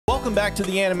Welcome back to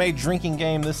the anime drinking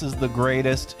game. This is the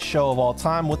greatest show of all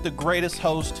time with the greatest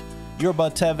host,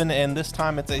 Yourbudtevin, and this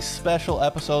time it's a special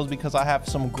episode because I have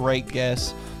some great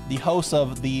guests. The hosts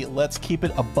of the Let's Keep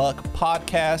It a Buck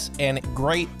podcast and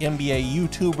great NBA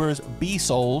YouTubers,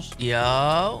 Bsolz.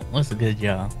 Yo, what's a good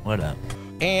y'all? What up?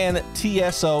 And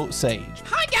TSO Sage.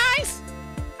 Hi guys,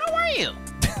 how are you?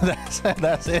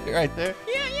 that's it right there.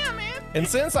 Yeah, man. And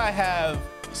since I have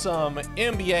some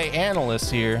NBA analysts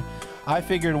here, I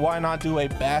figured why not do a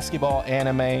basketball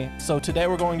anime. So today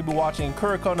we're going to be watching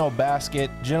KUROKO no Basket.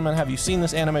 Gentlemen, have you seen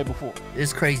this anime before?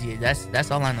 It's crazy.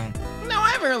 That's all I know. No, I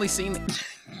haven't really seen it.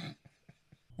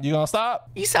 You gonna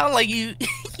stop? You sound like you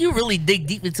really dig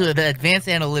deep into the advanced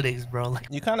analytics, bro. Like,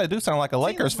 you kind of do sound like a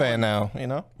Lakers fan now, you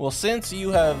know? Well, since you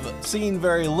have seen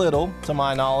very little, to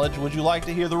my knowledge, would you like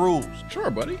to hear the rules? Sure,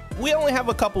 buddy. We only have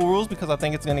a couple rules because I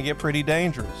think it's gonna get pretty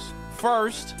dangerous.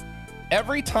 First,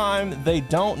 every time they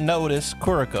don't notice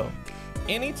KUROKO,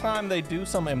 anytime they do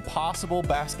some impossible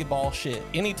basketball shit,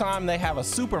 anytime they have a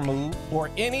super move, or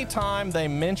anytime they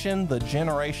mention the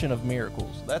generation of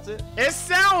miracles. That's it. It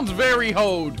sounds very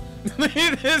hoed.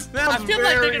 It sounds I feel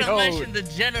like they're gonna hoed. mention the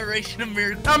generation of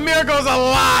miracles. A miracle's a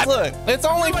lot. Look, it's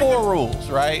only 4 rules,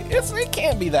 right? It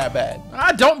can't be that bad.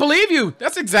 I don't believe you.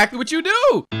 That's exactly what you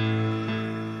do.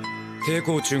 帝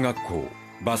光中学校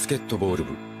バスケットボール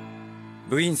部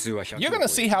You're gonna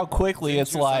see how quickly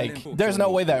it's like, there's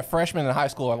no way that freshmen in high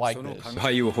school are like this.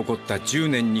 輩を誇った10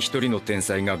年に1人の天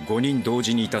才が5人同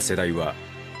時にいた世代は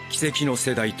奇跡の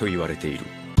世代と言われている。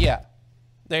 Yeah,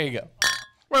 there you go.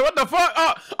 Wait, what the fuck?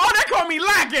 Oh, they call me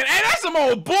lacking. Hey, that's some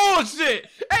old bullshit.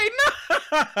 Hey,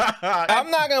 no. I'm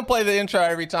not gonna play the intro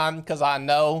every time because I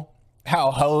know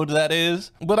how hoed that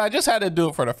is, but I just had to do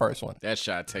it for the first one. That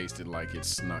shot tasted like it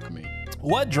snuck me.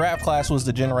 What draft class was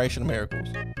the Generation of Miracles?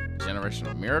 Generation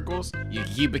of Miracles? You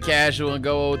can keep it casual and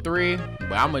go 03,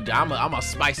 but I'm gonna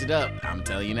spice it up. I'm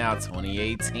telling you now,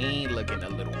 2018 looking a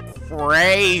little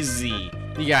crazy.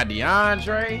 You got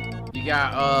DeAndre. You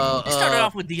got It started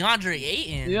off with DeAndre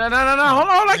Ayton. Yeah, no.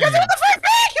 Hold on, give me the first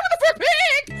pick. Give me the first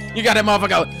pick. You got that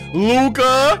motherfucker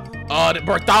Luka,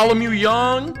 Bartholomew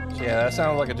Young. Yeah, that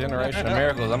sounds like a Generation of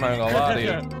Miracles. I'm not even gonna lie to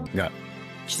you. が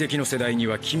奇跡の世代に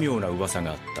は奇妙な噂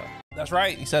があった。 That's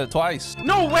right. You said it twice.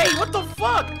 No way. What the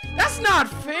fuck? That's not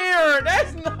fair.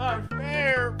 That's not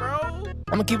fair, bro. I'm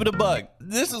gonna keep it a bug.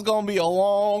 This is gonna be a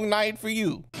long night for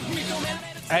you.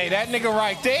 Hey, that nigga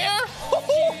right there.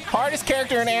 Hardest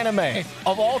character in anime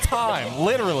of all time,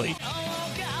 literally.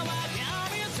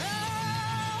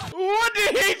 What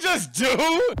did he just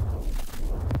do?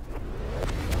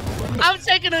 I'm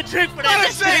taking a drink for that. I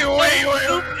say,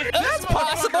 wait. That's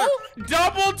possible.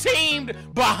 Double teamed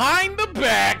behind the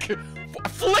back,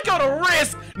 flick of the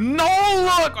wrist, no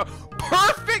look,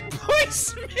 perfect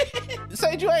placement.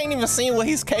 Sage, you ain't even seen what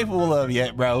he's capable of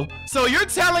yet, bro. So you're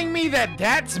telling me that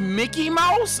that's Mickey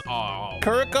Mouse? Oh.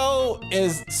 KUROKO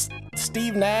is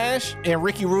Steve Nash and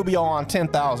Ricky Rubio on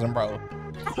 10,000, bro.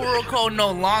 KUROKO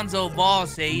no Lonzo Ball,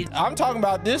 Sage. I'm talking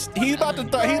about this. He's about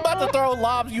to throw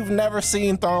lobs you've never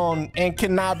seen thrown and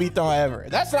cannot be thrown ever.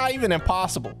 That's not even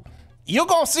impossible. You're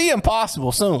gonna see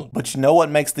impossible soon. But you know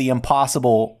what makes the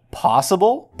impossible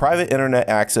possible? Private internet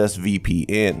access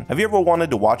VPN. Have you ever wanted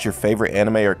to watch your favorite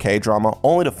anime or K-drama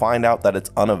only to find out that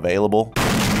it's unavailable?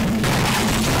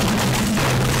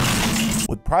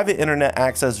 With private internet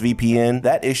access VPN,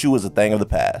 that issue is a thing of the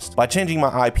past. By changing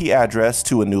my IP address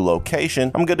to a new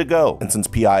location, I'm good to go. And since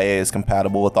PIA is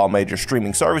compatible with all major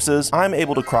streaming services, I'm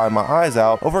able to cry my eyes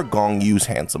out over Gong Yu's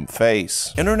handsome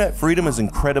face. Internet freedom is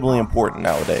incredibly important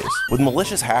nowadays. With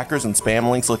malicious hackers and spam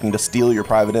links looking to steal your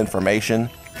private information,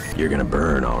 you're gonna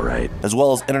burn, all right. As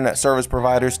well as internet service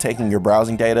providers taking your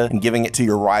browsing data and giving it to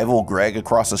your rival Greg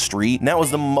across the street, now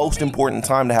is the most important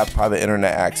time to have private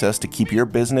internet access to keep your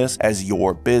business as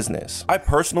your business. I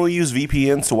personally use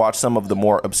VPNs to watch some of the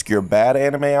more obscure bad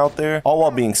anime out there, all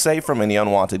while being safe from any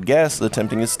unwanted guests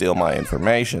attempting to steal my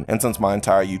information. And since my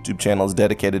entire YouTube channel is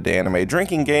dedicated to anime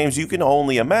drinking games, you can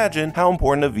only imagine how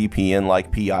important a VPN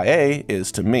like PIA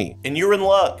is to me. And you're in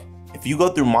luck. If you go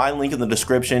through my link in the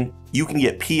description, you can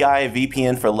get PIA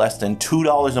VPN for less than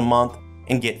 $2 a month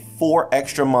and get 4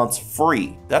 extra months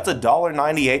free. That's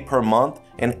 $1.98 per month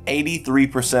and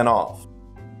 83% off.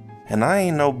 And I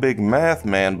ain't no big math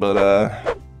man, but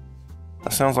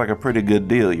that sounds like a pretty good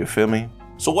deal, you feel me?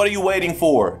 So what are you waiting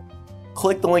for?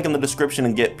 Click the link in the description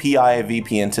and get PIA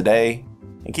VPN today.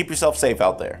 And keep yourself safe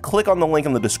out there. Click on the link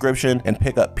in the description and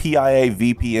pick up PIA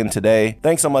VPN today.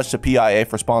 Thanks so much to PIA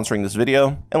for sponsoring this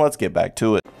video, and let's get back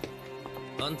to it.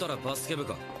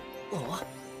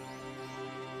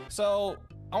 So,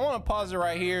 I want to pause it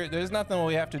right here. There's nothing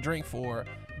we have to drink for,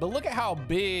 But look at how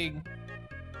big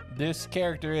this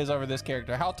character is over this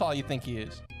character. How tall you think he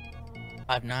is?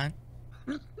 5'9".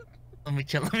 Let me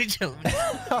chill. I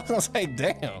was gonna say,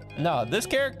 damn. No, this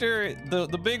character,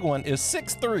 the big one, is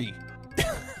 6'3".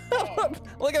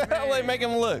 Look at how they make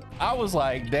him look. I was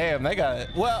like, damn, they got it.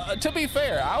 Well, to be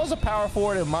fair, I was a power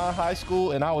forward in my high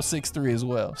school and I was 6'3" as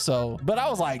well. So, but I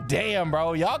was like, damn,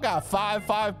 bro, y'all got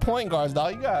 5'5" point guards,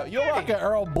 dog. You're like an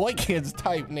Earl Boykins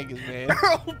type niggas, man.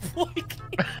 Earl Boykins.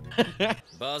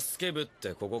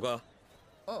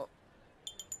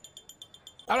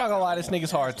 I'm not gonna lie, this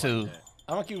nigga's hard too.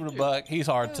 I'm gonna keep it a buck. He's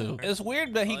hard too. It's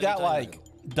weird that he got like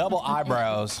double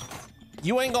eyebrows.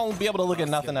 You ain't gonna be able to look at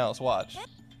nothing else. Watch.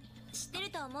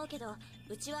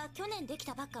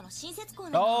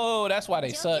 Oh, that's why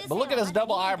they suck. But look at his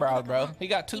double eyebrows, bro. He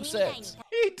got 2 sets.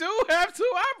 He do have 2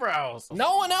 eyebrows.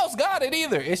 No one else got it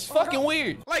either. It's fucking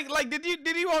weird. Like, did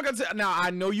you walk up to? Now I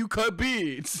know you cut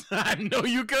beads. I know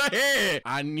you cut hair.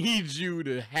 I need you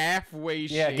to halfway.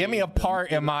 Yeah, give me a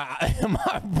part in my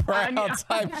brow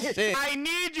type shit. I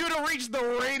need you to reach the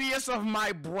radius of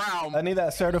my brow. I need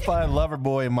that certified lover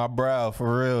boy in my brow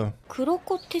for real. 黒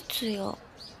子哲也。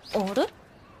あれ？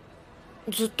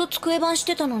ずっと机番し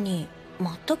てたのに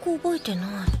全く覚えて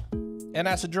ない。 And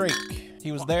that's a drink.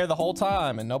 He was there the whole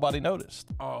time and nobody noticed.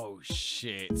 Oh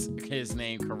shit. His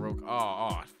name KUROKO.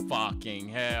 Oh fucking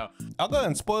hell. I'll go ahead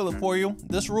and spoil it for you.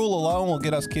 This rule alone will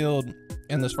get us killed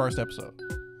in this first episode.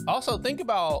 Also, think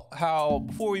about how,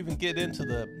 before we even get into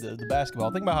the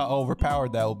basketball, think about how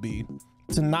overpowered that would be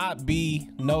to not be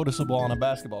noticeable on a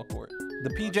basketball court.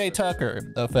 The PJ Tucker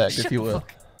effect, if you will.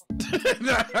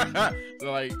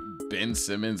 So like Ben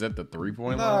Simmons at the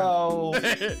 3-point line? No.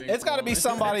 It's got to be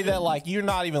somebody that like you're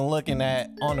not even looking at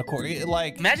on the court.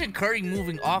 Like, imagine Curry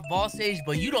moving off ball stage,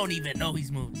 but you don't even know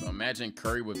he's moving. So imagine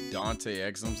Curry with Dante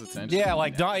Exum's attention. Yeah,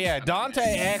 like Dante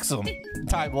Exum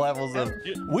type levels of.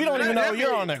 We don't even know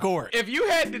you're on the court. If you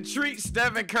had to treat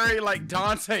Stephen Curry like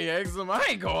Dante Exum, I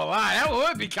ain't gonna lie, that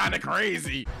would be kind of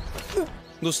crazy.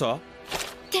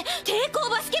 抵抗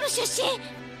バスケ部出身。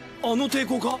あの抵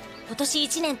抗か？今年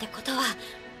1年ってことは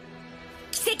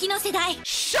奇跡の世代。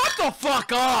 Shut the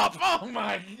fuck up! Oh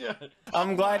my god!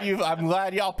 I'm glad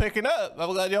y'all picking up.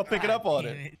 I'm glad y'all picking up on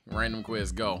it. Random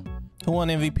quiz, go. Who won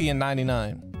MVP in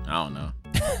 '99? I don't know.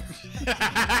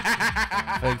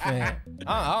 Fake fan.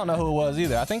 I don't know who it was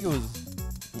either. I think it was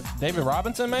David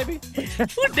Robinson, maybe?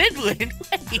 Who did win?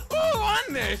 Wait. Who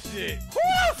won that shit? Who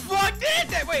the fuck did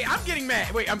that? Wait, I'm getting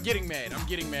mad. Wait, I'm getting mad.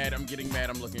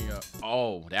 I'm looking up.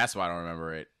 Oh, that's why I don't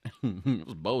remember it. It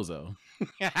was Bozo.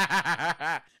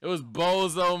 It was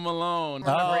Bozo Malone.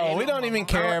 Oh, we don't even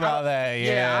care about that.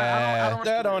 Yeah,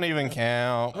 that don't even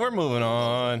count. We're moving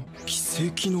on.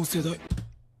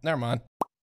 Never mind.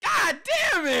 God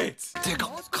damn it! てか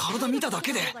体見ただ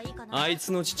けであい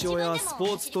つの父親はスポ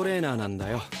ーツトレーナーなんだ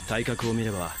よ。体格を見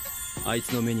ればあいつ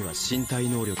の目には身体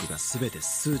能力が全て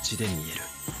数値で見える。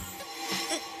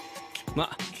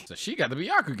ま So she got the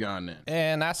Byakugan then.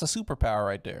 And that's a superpower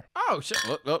right there. Oh shit!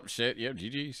 Oh shit! Yep,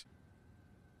 GG's.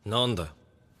 なんだ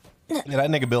Yeah,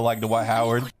 that nigga built like Dwight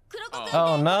Howard.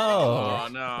 Oh no! Oh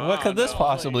no! What could this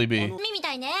possibly be? みみ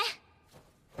たいね。いいよ。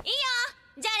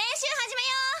じゃあ練習始めよ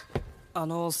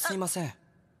う。すいません。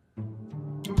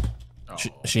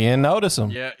She didn't notice him.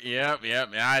 Yep.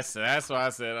 That's why I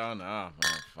said, oh no, oh,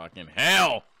 fucking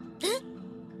hell. っ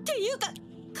ていうか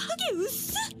影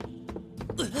薄っ。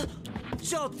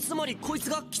じゃあつまりこいつ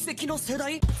が奇跡の世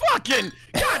代 Fucking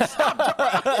God, stop!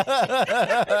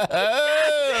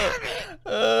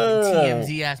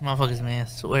 TMZ ass motherfuckers, man. I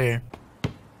swear.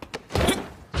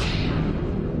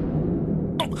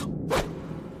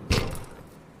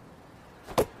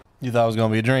 You thought it was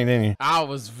gonna be a drink, didn't you? I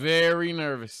was very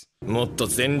nervous. もっと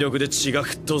全力で血が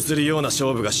沸騰するような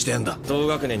勝負がしてんだ。同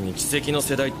学年に奇跡の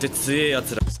世代って強えや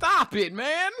つら。 Stop it,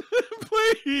 man!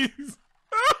 Please.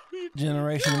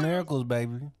 Generation of miracles,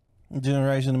 baby.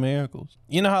 Generation of miracles.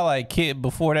 You know how like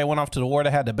before they went off to the war,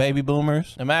 they had the baby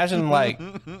boomers. Imagine like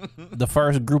the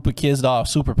first group of kids to have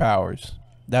superpowers.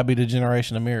 That'd be the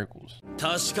generation of miracles.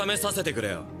 確かめさせてくれ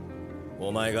よ。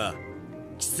お前が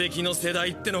奇跡の世代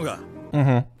ってのが。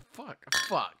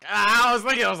Fuck. I was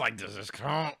like, does this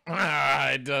count?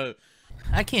 It does.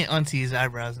 I can't unsee his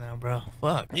eyebrows now, bro.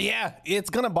 Fuck. Yeah, it's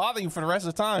gonna bother you for the rest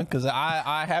of the time because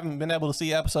I haven't been able to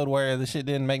see an episode where the shit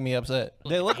didn't make me upset.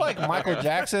 They look like Michael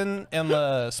Jackson in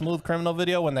the Smooth Criminal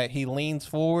video when he leans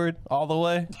forward all the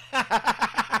way.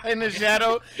 In the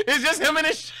shadow. It's just him in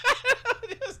the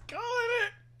shadow. Just calling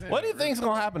it. What do you think's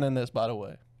gonna happen in this, by the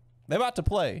way? They about to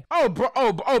play. Oh, bro.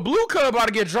 Oh, Blue Cub about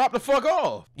to get dropped the fuck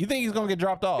off. You think he's gonna get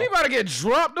dropped off? He about to get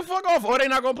dropped the fuck off, or they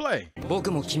not gonna play? 僕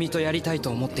も君とやりたいと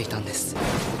思っていたんです。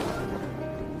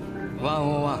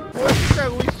101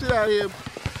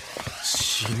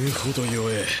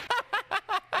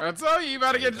 I told you, you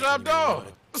about to get dropped off.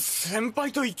 先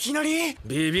輩といきなり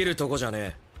ビビるとこじゃね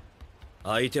え。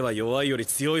相手は弱いより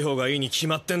強い方がいいに決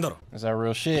まってんだろ。 Is that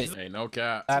real shit? Hey, no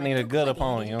cap. I need a good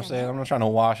opponent, you know what I'm saying? I'm not trying to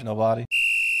wash nobody.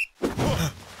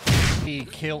 He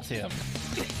killed him.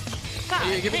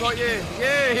 Yeah, give me going.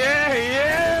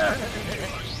 Yeah.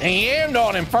 And he aimed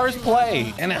on him first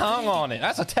play and hung on it.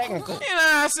 That's a technical. You know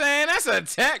what I'm saying? That's a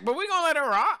tech, but we gonna let it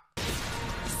rock.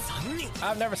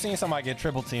 I've never seen somebody get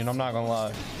triple teamed, I'm not gonna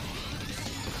lie.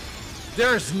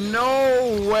 There's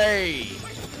no way.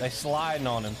 They sliding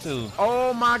on him too.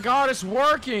 Oh my God, it's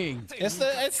working. It's the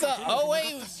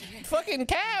 08 fucking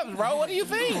Cavs, bro. What do you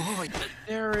think?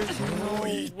 There is no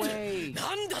way.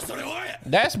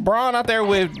 That's Braun out there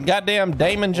with goddamn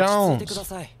Damon Jones.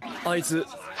 あいつ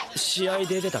試合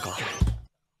で出たか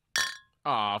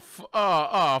Oh,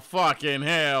 fucking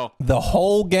hell. The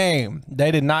whole game, they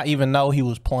did not even know he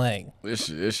was playing. This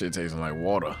shit tastes like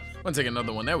water. I'm gonna take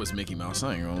another one. That was Mickey Mouse.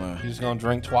 I ain't gonna lie. You just gonna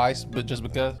drink twice, but just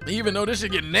because? Even though this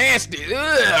shit get nasty. Ugh, all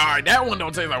right, that one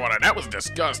don't taste like water. That was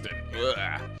disgusting. Ugh.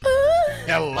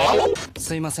 Hello?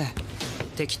 すいません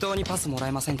適当にパスもら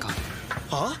えませんか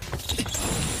は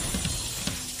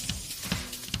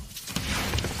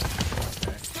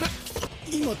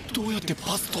今どうやって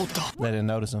パス通った They didn't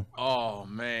notice him. Oh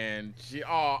man. Yeah.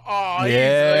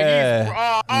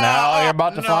 Now you're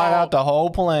about to no. find out the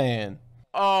whole plan.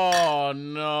 Oh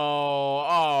no.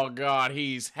 Oh God,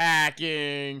 he's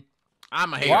hacking.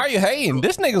 I'm a hater. Why are you hating?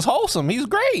 This nigga's wholesome. He's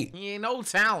great. He ain't no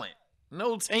talent.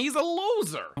 He's a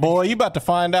loser. Boy, you about to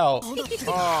find out.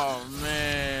 Oh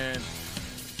man.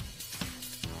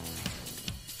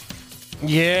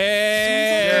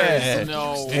 Yeah. There's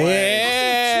no way.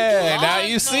 Yeah. Now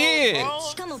you see it.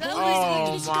 Oh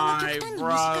my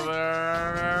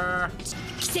brother.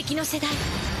 奇跡の世代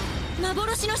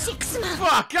幻のシックスマン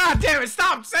Fuck, God damn it,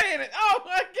 stop saying it. Oh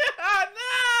my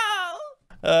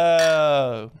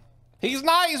God, no. He's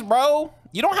nice, bro.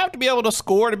 You don't have to be able to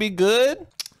score to be good.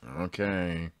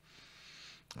 Okay,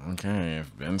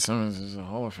 if Ben Simmons is a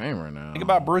Hall of Famer now. Think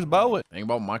about Bruce Bowen. Think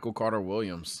about Michael Carter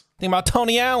Williams. Think about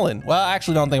Tony Allen. Well, I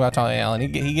actually don't think about Tony Allen. He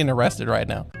getting arrested right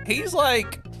now. He's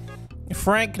like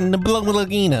Frank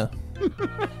Nblagina.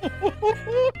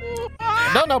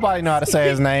 Don't nobody know how to say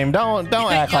his name. Don't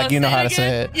act like you know how to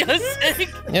say it.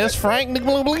 It's Frank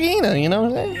Nblagina, you know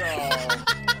what I'm saying?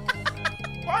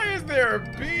 Why is there a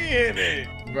B in it?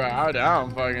 Bro, I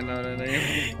don't fucking know the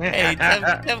name. Hey,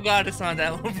 Steph got us on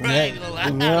that one, bro. I ain't gonna lie.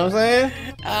 You know what I'm saying?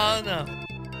 I don't know.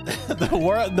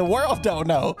 The world don't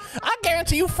know. I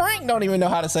guarantee you Frank don't even know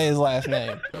how to say his last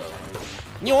name.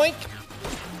 Yoink.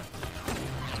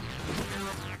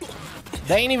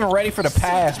 They ain't even ready for the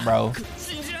pass, bro.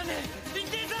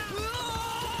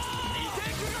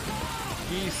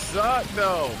 He sucked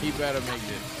though. He better make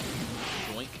this.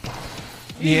 Yoink.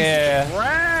 Yeah.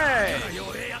 Right.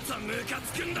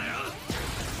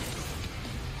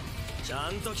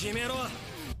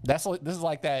 This is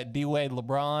like that D-Wade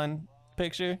LeBron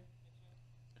picture.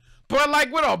 But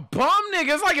like with a bum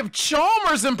nigga, it's like if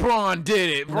Chalmers and Braun did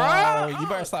it, bro. No, you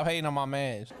better stop hating on my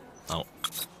man. Oh.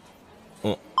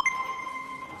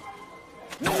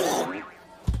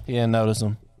 He didn't notice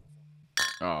him.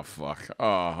 Oh fuck.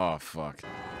 Oh fuck.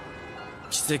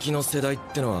 奇跡の世代っ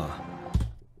てのは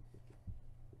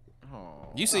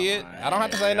You see it. I don't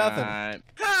have to say nothing. Oh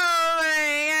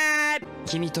my God.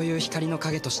 君という光の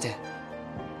影として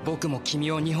僕も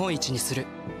君を日本一にする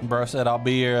Bro said I'll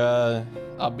be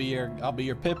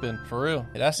your Pippin for real.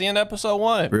 That's the end of episode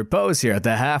 1. Repose here at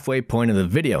the halfway point of the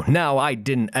video. Now, I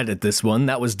didn't edit this one,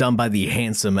 that was done by the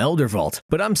handsome Eldervault,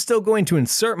 but I'm still going to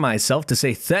insert myself to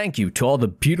say thank you to all the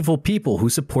beautiful people who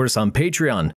support us on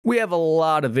Patreon. We have a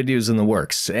lot of videos in the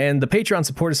works, and the Patreon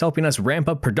support is helping us ramp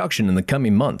up production in the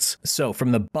coming months. So,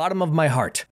 from the bottom of my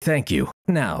heart, thank you.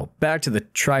 Now, back to the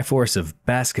Triforce of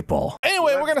basketball.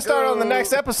 Anyway, we're gonna start on the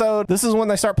next episode. This is when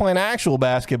they start playing actual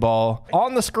basketball.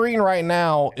 On the screen right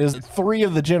now is 3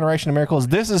 of the Generation of Miracles.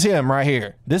 This is him right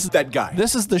here. This is that guy.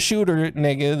 This is the shooter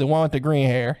nigga, the one with the green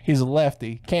hair. He's a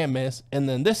lefty, can't miss. And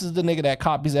then this is the nigga that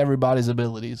copies everybody's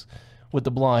abilities with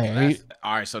the blonde hair.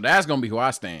 All right, so that's gonna be who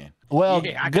I stand. Well,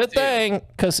 yeah, good thing,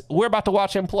 because we're about to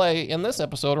watch him play in this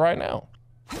episode right now.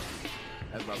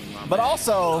 That's about to be my But man.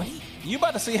 also, you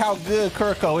about to see how good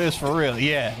KUROKO is for real.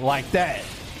 Yeah, like that.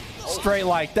 Straight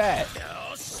like that.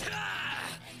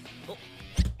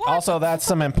 Also, that's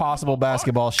some impossible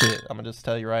basketball shit. I'm gonna just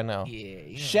tell you right now. Yeah.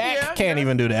 Shaq can't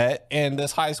even do that, and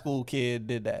this high school kid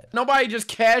did that. Nobody just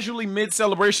casually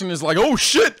mid-celebration is like, oh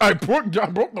shit, I broke the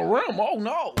rim, oh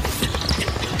no.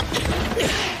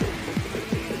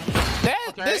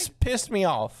 this pissed me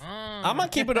off. I'm gonna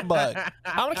keep it a buck.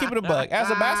 As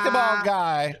a basketball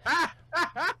guy,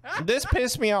 this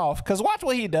pissed me off. Cause watch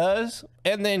what he does,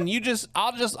 and then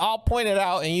I'll point it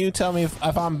out, and you tell me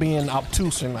if I'm being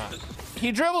obtuse or not.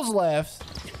 He dribbles left.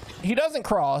 He doesn't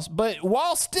cross, but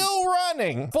while still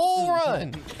running, full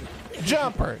run,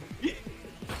 jumper.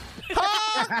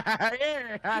 Huh?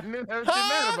 Yeah, I knew that was what you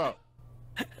mad about.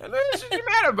 I knew that's what you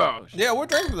mad about. Yeah, we're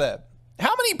drinking that.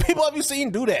 How many people have you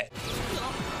seen do that?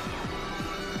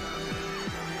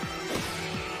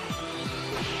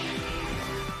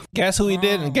 Guess who he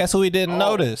didn't? Guess who he didn't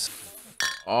notice?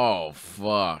 Oh,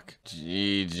 fuck.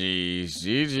 GG's.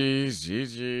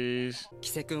 キ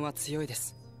セ君は強いで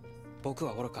す。僕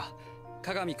は愚か。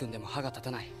鏡君でも歯が立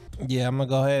たない。 Yeah, I'm gonna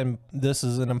go ahead and this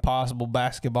is an impossible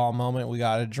basketball moment. We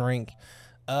gotta drink.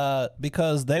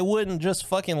 Because they wouldn't just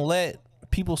fucking let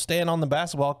people stand on the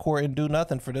basketball court and do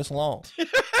nothing for this long. Wait,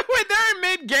 they're in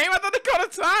mid-game? I thought they called a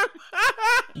time.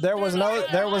 There was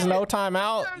no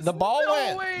timeout. The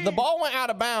ball went out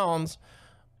of bounds.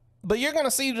 But you're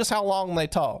gonna see just how long they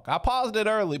talk. I paused it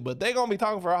early, but they're gonna be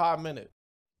talking for a hot minute.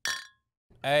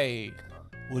 Hey,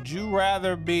 would you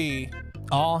rather be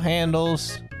all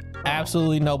handles,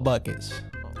 absolutely no buckets?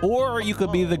 Or you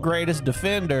could be the greatest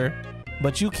defender,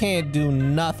 but you can't do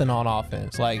nothing on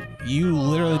offense. Like, you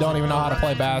literally don't even know how to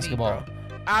play basketball.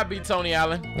 I'd be Tony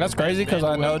Allen. That's crazy because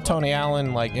I know Tony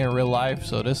Allen like in real life,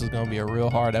 so this is gonna be a real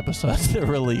hard episode to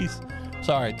release.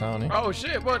 Sorry, Tony. Oh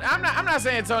shit, but I'm not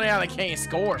saying Tony Allen can't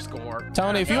score.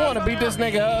 Tony, if you want to beat this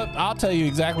nigga up, I'll tell you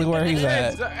exactly where he's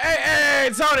at. Hey,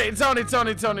 Tony,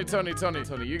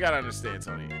 you gotta understand,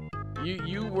 Tony.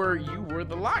 You were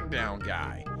the lockdown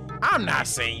guy. I'm not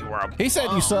saying you were a He said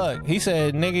you suck. He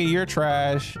said, nigga, you're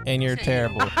trash and you're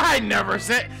terrible. I never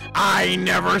said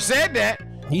that.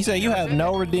 He said you have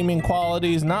no redeeming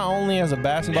qualities, not only as a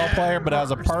basketball player, but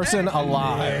as a person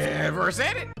alive. Never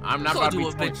said it. I'm not about to be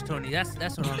a bitch, Tony. That's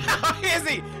what I'm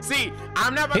saying. See,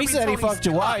 I'm not about to be He said he fucked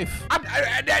your wife.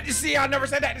 See, I never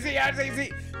said that. See,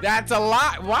 that's a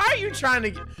lot. Why are you trying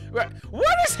to...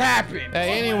 What has happened?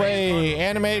 Hey, anyway,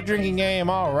 animated drinking game.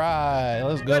 All right,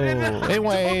 let's go.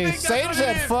 Anyway, Sage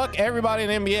said fuck everybody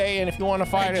in the NBA, and if you want to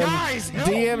fight him,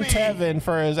 DM Tevin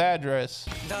for his address.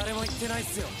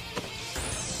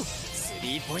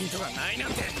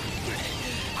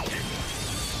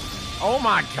 Oh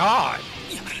my god.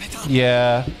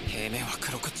 Yeah.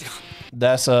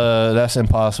 That's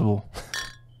impossible.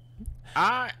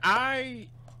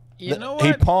 You know what?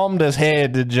 He palmed his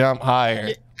head to jump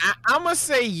higher. I'm gonna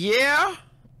say yeah,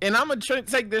 and I'm gonna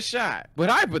take this shot. But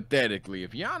hypothetically,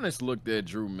 if Giannis looked at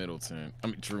Drew Middleton,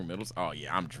 oh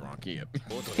yeah, I'm drunk. Yeah.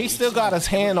 He still got his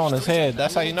hand on his head.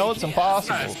 That's how you know it's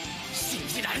impossible.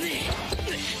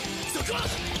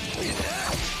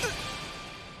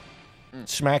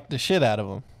 Smacked the shit out of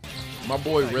him. My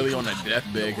boy really on a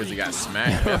deathbed because he got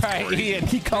smacked. Right,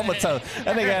 he comatose.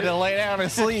 That nigga had to lay down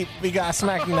and sleep. He got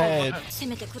smacked in the head.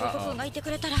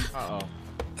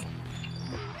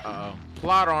 Uh-oh.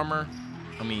 Plot armor.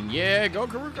 I mean, yeah, go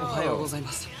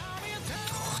KUROKO.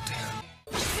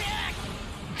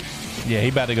 Yeah, he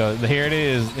about to go. Here it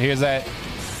is. Here's that.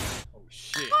 Oh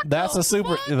shit. That's a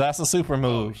super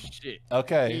move. Oh, shit.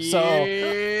 Okay, so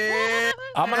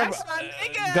I'm gonna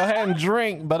go ahead and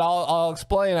drink, but I'll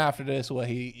explain after this what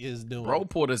he is doing. Bro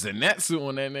pulled a Zenitsu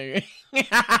on that nigga.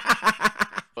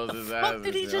 What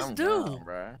did he just do?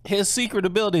 His secret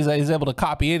ability is that he's able to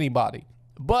copy anybody,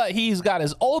 but he's got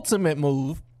his ultimate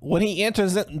move. When he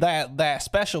enters that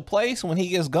special place, when he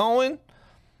gets going,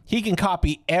 he can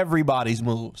copy everybody's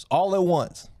moves all at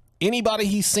once. Anybody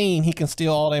he's seen, he can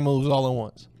steal all their moves all at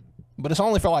once. But it's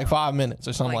only for like 5 minutes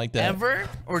or something like that. Ever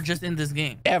or just in this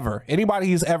game? Ever. Anybody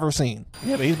he's ever seen.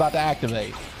 Yeah, but he's about to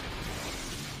activate.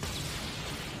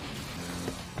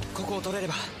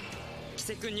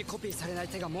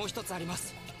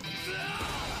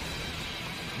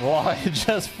 Boy,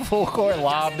 just full court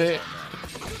lobbed it.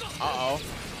 Uh-oh.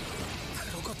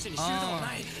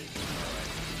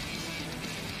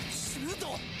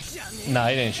 No,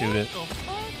 he didn't shoot it.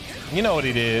 You know what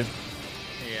he did.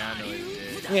 Yeah, I know what he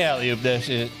did. Yeah, alley-oop that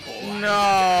shit.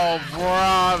 No,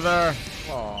 brother.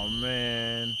 Oh,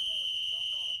 man.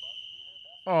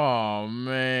 Oh,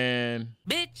 man.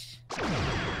 Bitch.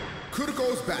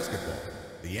 KUROKO's Basketball,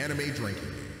 the anime drinking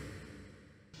game.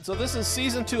 So this is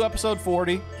season 2, episode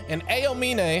 40, and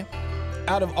Aomine,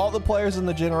 out of all the players in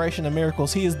the Generation of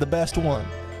Miracles, he is the best one.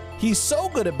 He's so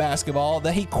good at basketball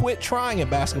that he quit trying at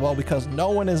basketball because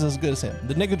no one is as good as him.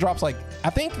 The nigga drops like,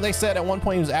 I think they said at one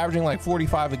point he was averaging like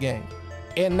 45 a game.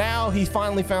 And now he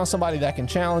finally found somebody that can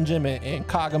challenge him, and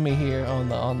Kagami here on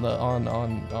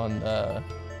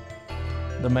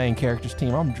the main character's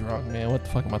team. I'm drunk, man. What the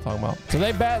fuck am I talking about? So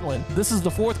they battling. This is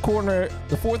the fourth quarter,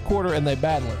 and they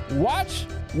battling. Watch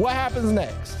what happens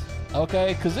next.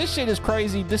 Okay, because this shit is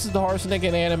crazy. This is the hardest nigga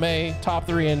in anime, top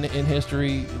 3 in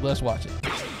history. Let's watch it.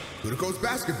 Kuroko's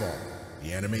Basketball,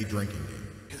 the anime drinking game.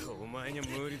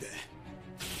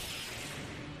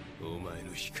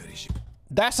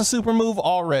 That's a super move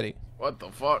already. What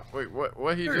the fuck? Wait,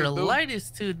 what he The just do? light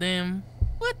is too dim.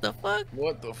 What the fuck?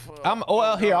 What the fuck?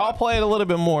 Well, here, I'll play it a little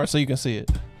bit more so you can see it.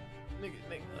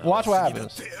 Watch what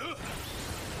happens.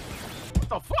 What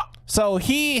the fuck? So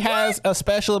he has a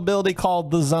special ability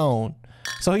called the zone.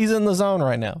 So he's in the zone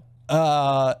right now.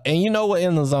 And you know what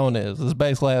in the zone is. It's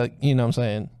basically like, you know what I'm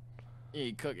saying?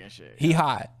 He cooking shit. He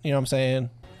hot. You know what I'm saying?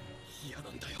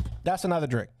 That's another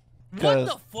drink. What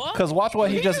the fuck? Because watch what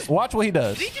he does.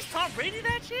 Did he just Tom Brady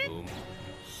that shit?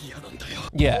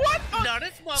 Yeah. What? No,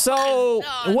 this motherfucker. So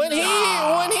when he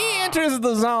enters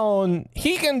the zone,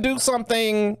 he can do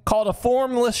something called a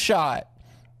formless shot,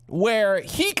 where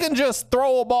he can just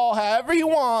throw a ball however he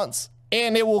wants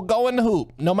and it will go in the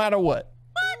hoop no matter what.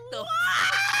 What the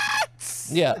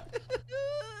fuck? Yeah.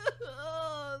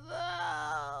 Oh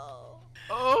no.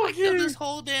 Oh, I killed this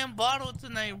whole damn bottle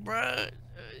tonight, bro.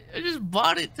 I just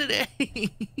bought it today.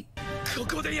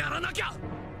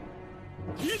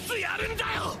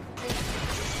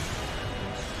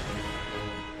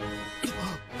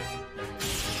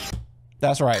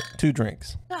 That's right, 2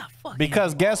 drinks. Ah, fuck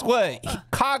Because guess what?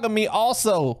 Kagami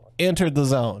also entered the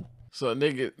zone. So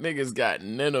niggas got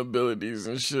nin abilities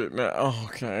and shit now. Oh,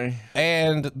 okay.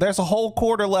 And there's a whole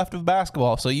quarter left of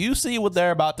basketball. So you see what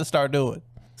they're about to start doing.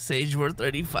 Sage, we're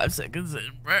 35 seconds in,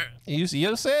 bro. You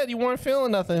said you weren't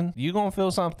feeling nothing. You gonna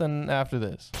feel something after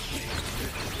this.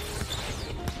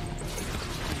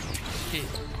 Shit.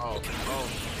 Oh,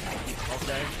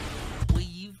 okay.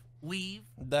 Weave.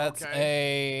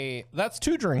 That's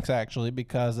 2 drinks actually,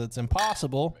 because it's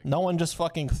impossible. No one just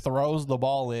fucking throws the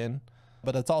ball in,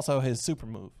 but it's also his super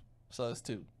move. So it's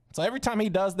 2. So every time he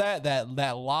does that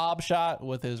lob shot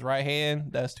with his right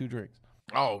hand, that's 2 drinks.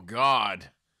 Oh God.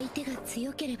 Can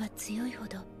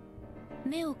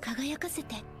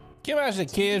you imagine a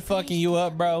kid fucking you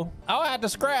up, bro? I'll have to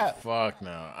scrap. Fuck no.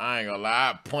 I ain't gonna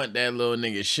lie. I point that little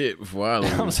nigga shit before I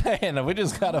leave. I'm saying, we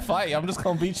just gotta fight. I'm just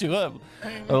gonna beat you up,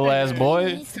 little ass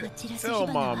boy. Tell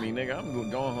mommy, nigga,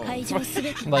 I'm going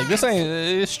home. Like, this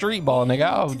ain't street ball, nigga.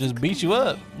 I'll just beat you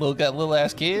up, little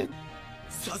ass kid.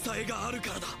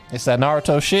 It's that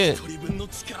Naruto shit.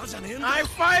 I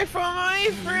fight for my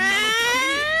friends.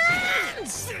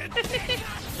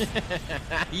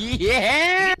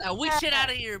 Yeah. Now we shit out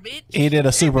of here, bitch. He did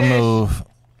a super move.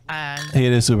 He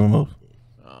did a super move.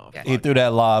 Oh, He threw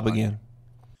that lob again.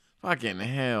 fucking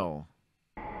hell.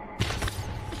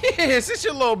 Yeah, sit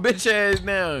your little bitch ass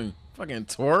down. Fucking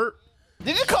twerp.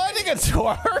 Did you call a nigga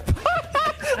twerp?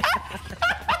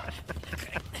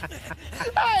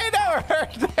 I ain't never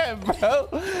heard that, bro.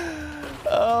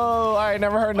 Oh, I ain't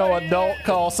never heard no adult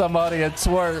call somebody a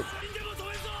twerp.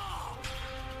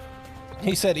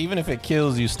 He said, even if it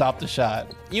kills you, stop the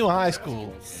shot. You in high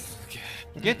school.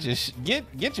 Get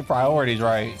your priorities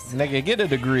right, nigga. Get a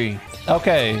degree.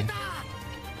 Okay.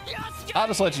 I'll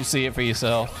just let you see it for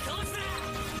yourself.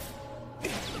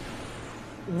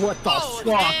 What the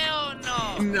fuck? Hell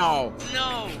no. No.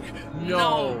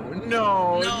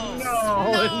 No. No,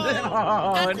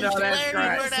 That's that's Larry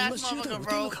right. Bird ass motherfucker,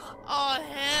 bro. Oh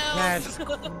hell. That's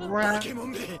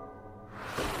right.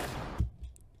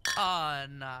 Oh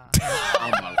nah.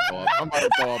 I'm about to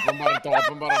throw up.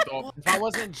 If I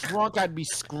wasn't drunk, I'd be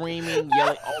screaming,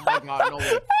 yelling, oh my God, no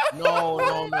way. No.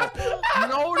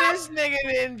 No, this nigga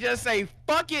didn't just say,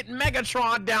 fuck it,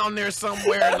 Megatron down there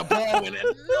somewhere in the ball with it.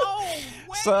 No way.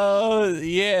 So,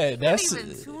 yeah, that's... Not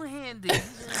even two-handed.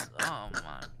 Oh my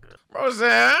God. Bro said,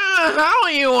 I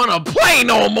don't even want to play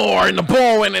no more in the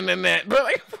ball and in the net. But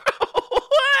like, bro,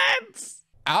 what?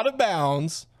 Out of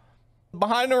bounds,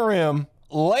 behind the rim,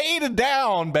 laid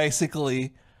down,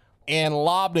 basically, and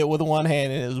lobbed it with one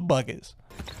hand in his buckets.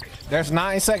 There's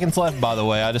 9 seconds left, by the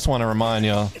way. I just want to remind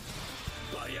y'all.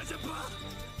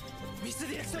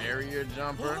 Barrier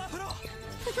jumper.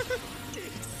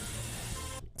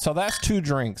 So that's 2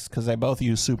 drinks, because they both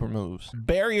use super moves.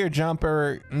 Barrier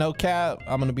jumper, no cap,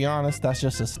 I'm going to be honest, that's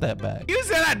just a step back. You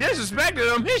said I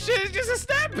disrespected him. His shit is just a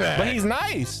step back. But he's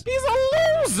nice. He's a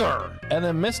loser. And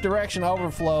then misdirection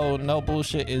overflow, no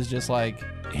bullshit, is just like,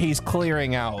 he's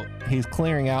clearing out. He's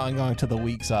clearing out and going to the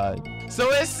weak side.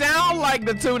 So it sound like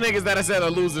the 2 niggas that I said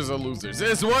are losers are losers.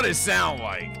 It's what it sound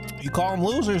like. You call them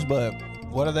losers, but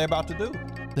what are they about to do?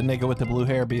 The nigga with the blue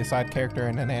hair be a side character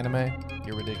in an anime?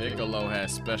 You're ridiculous. Piccolo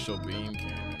has special beam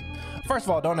cannon. First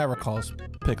of all, don't ever call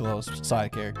Piccolo's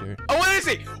side character. Oh, what is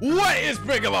he? What is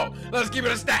Piccolo? Let's keep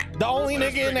it a stack. The only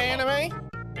nigga in the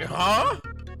anime? Huh?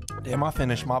 Damn, I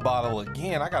finished my bottle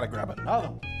again. I gotta grab another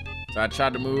one. So I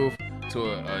tried to move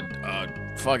to a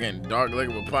fucking dark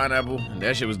liquor with pineapple, and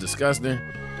that shit was disgusting.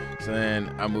 So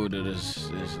then I moved to this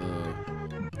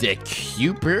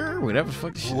decuper, whatever the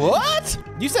fuck this shit is. What?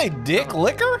 You say dick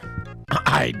liquor?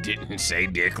 I didn't say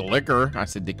dick liquor. I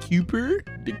said decuper.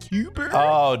 Decuper?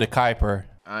 Oh, the Kuiper.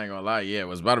 I ain't gonna lie, yeah, it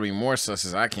was about to be more sus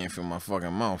as I can't feel my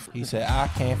fucking mouth. He said, I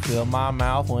can't feel my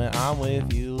mouth when I'm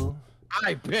with you.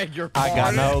 I beg your I pardon.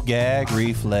 got no gag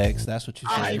reflex. That's what you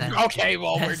said. Okay,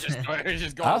 well, we're just going.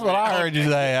 That's what I heard you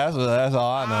say. That's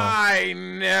all I know. I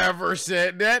never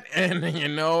said that, and you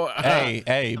know.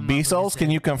 Hey, Bsolz, can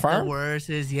you confirm? The worst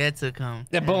is yet to come.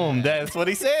 Yeah, boom. That's what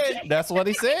he said. That's what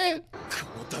he said.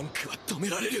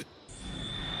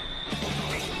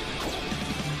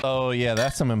 Oh yeah,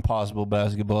 that's some impossible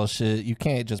basketball shit. You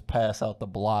can't just pass out the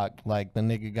block like the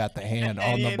nigga got the hand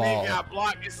on the ball. Nigga got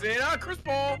blocked and said, Chris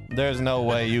Paul. There's no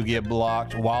way you get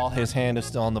blocked while his hand is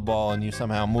still on the ball and you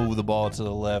somehow move the ball to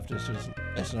the left.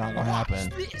 It's not gonna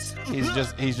happen. He's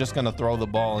just gonna throw the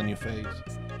ball in your face.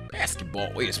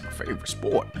 Basketball is my favorite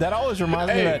sport. That always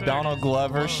reminds me of that Donald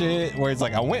Glover shit where it's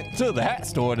like, I went to the hat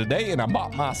store today and I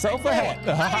bought myself a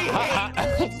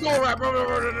hat. Old school rap,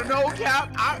 no cap.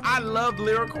 I love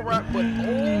lyrical rap, but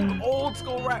old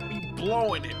school rap be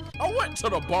blowing it. I went to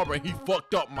the barber and he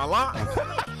fucked up my line.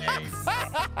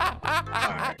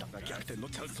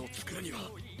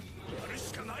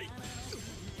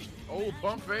 Old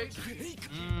pump fake.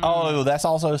 Oh, that's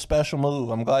also a special move.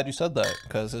 I'm glad you said that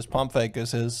because his pump fake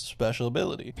is his special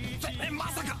ability. This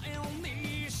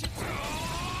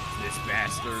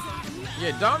bastard.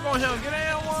 Yeah, dunk on him. Get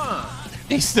an one.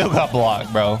 He still got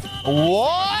blocked, bro.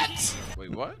 What?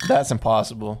 Wait, what? That's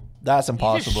impossible. That's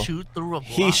impossible. He shoot through a block.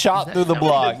 He shot through the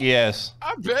block, yes.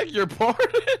 I beg your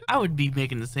pardon. I would be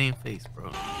making the same face, bro.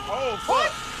 Oh,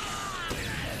 fuck.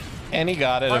 And he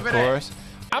got it, of course.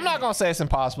 I'm not gonna say it's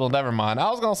impossible. Never mind. I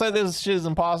was gonna say this shit is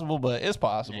impossible, but it's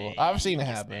possible. I've seen it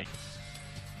happen,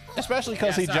 especially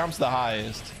because he jumps the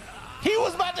highest. He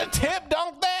was about to tip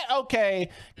dunk that. Okay.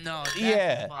 No.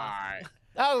 Yeah.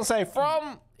 I was gonna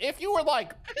say if you were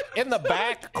like in the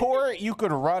back court, you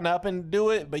could run up and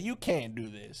do it, but you can't do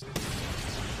this.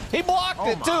 He blocked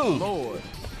it too. Lord.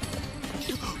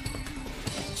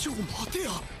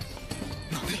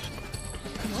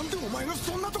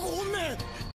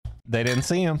 They didn't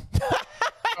see him.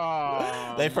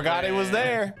 Oh, they forgot he was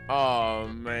there. Oh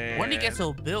man. When he gets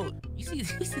so built, you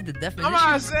see the definition. I'm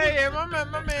gonna say it. My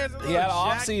man's a little He had an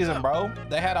off jacked season, up. bro.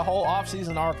 They had a whole off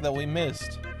season arc that we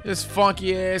missed. This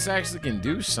funky ass actually can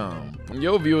do something.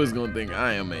 Your viewers gonna think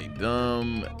I am a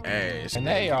dumb ass. And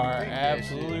they are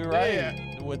absolutely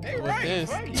right with this.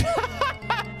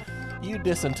 You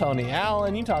dissing Tony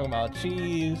Allen. You talking about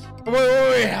cheese.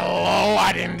 Wait, hello.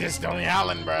 I didn't diss Tony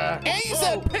Allen, bruh. And you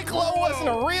said Piccolo wasn't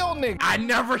a real nigga. I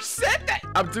never said that.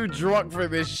 I'm too drunk for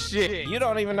this shit. You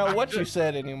don't even know what you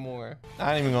said anymore.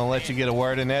 I ain't even gonna let you get a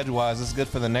word in edgewise. It's good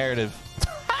for the narrative.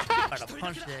 Gotta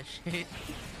punch that shit.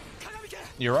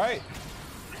 You're right.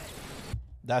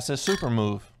 That's his super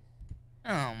move.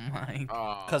 Oh my.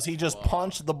 Because he just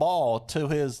punched the ball to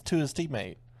his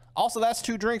teammate. Also, that's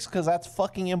 2 drinks because that's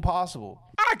fucking impossible.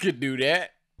 I could do that.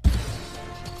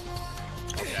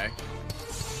 Okay.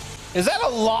 Is that a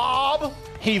lob?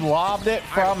 He lobbed it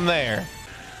from there.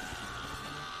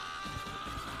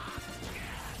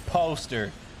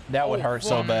 Poster. That would hurt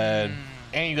so bad.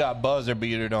 And you got buzzer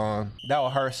beatered on. That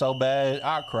would hurt so bad.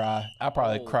 I'd cry. I'd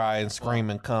probably cry and scream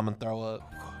and come and throw up.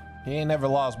 He ain't never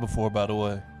lost before, by the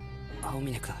way.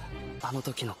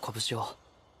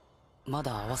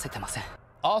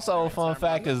 Also, a fun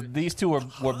fact is these two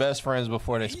were best friends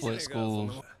before they split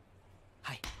schools.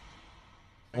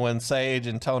 When Sage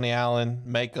and Tony Allen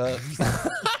make up.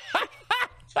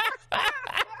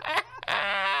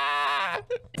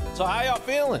 So how y'all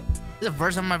feeling? This is the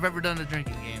first time I've ever done a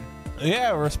drinking game.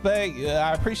 Yeah, respect.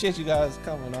 I appreciate you guys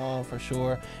coming on for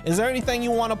sure. Is there anything you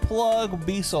want to plug,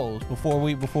 Bsolz, before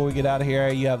we get out of here?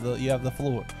 You have the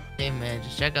floor. Hey man,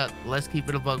 just check out Let's Keep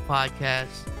It a Bug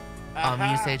podcast. Me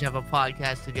and Sage have a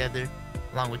podcast together,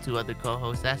 along with 2 other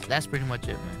co-hosts. That's pretty much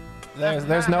it, man.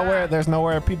 There's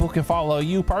nowhere people can follow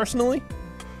you personally.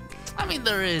 I mean,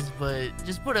 there is, but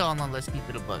just put it on Let's Keep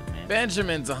It a Bug, man.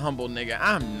 Benjamin's a humble nigga.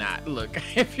 I'm not. Look,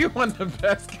 if you want the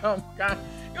best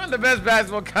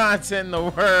basketball content in the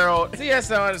world,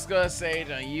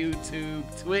 CSO_Sage on YouTube,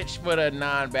 Twitch for the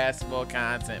non-basketball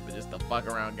content, but just the fuck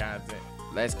around content.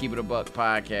 Let's Keep It a Buck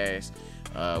podcast.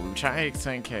 We try to hit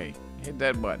 10K. Hit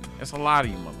that button. It's a lot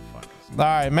of you motherfuckers. All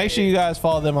right, make sure you guys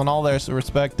follow them on all their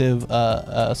respective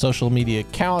social media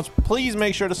accounts. Please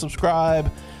make sure to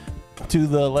subscribe to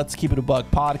the Let's Keep It a Buck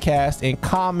podcast and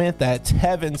comment that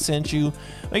Tevin sent you.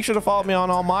 Make sure to follow me on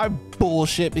all my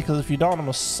bullshit, because if you don't, I'm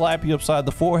gonna slap you upside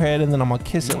the forehead and then I'm gonna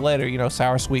kiss it later. You know,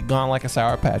 sour sweet, gone like a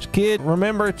Sour Patch Kid.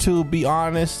 Remember to be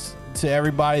honest to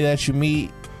everybody that you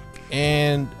meet,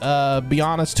 and be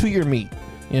honest to your meat.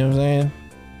 You know what I'm saying?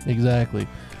 Exactly.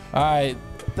 All right,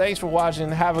 thanks for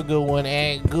watching. Have a good one,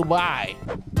 and goodbye.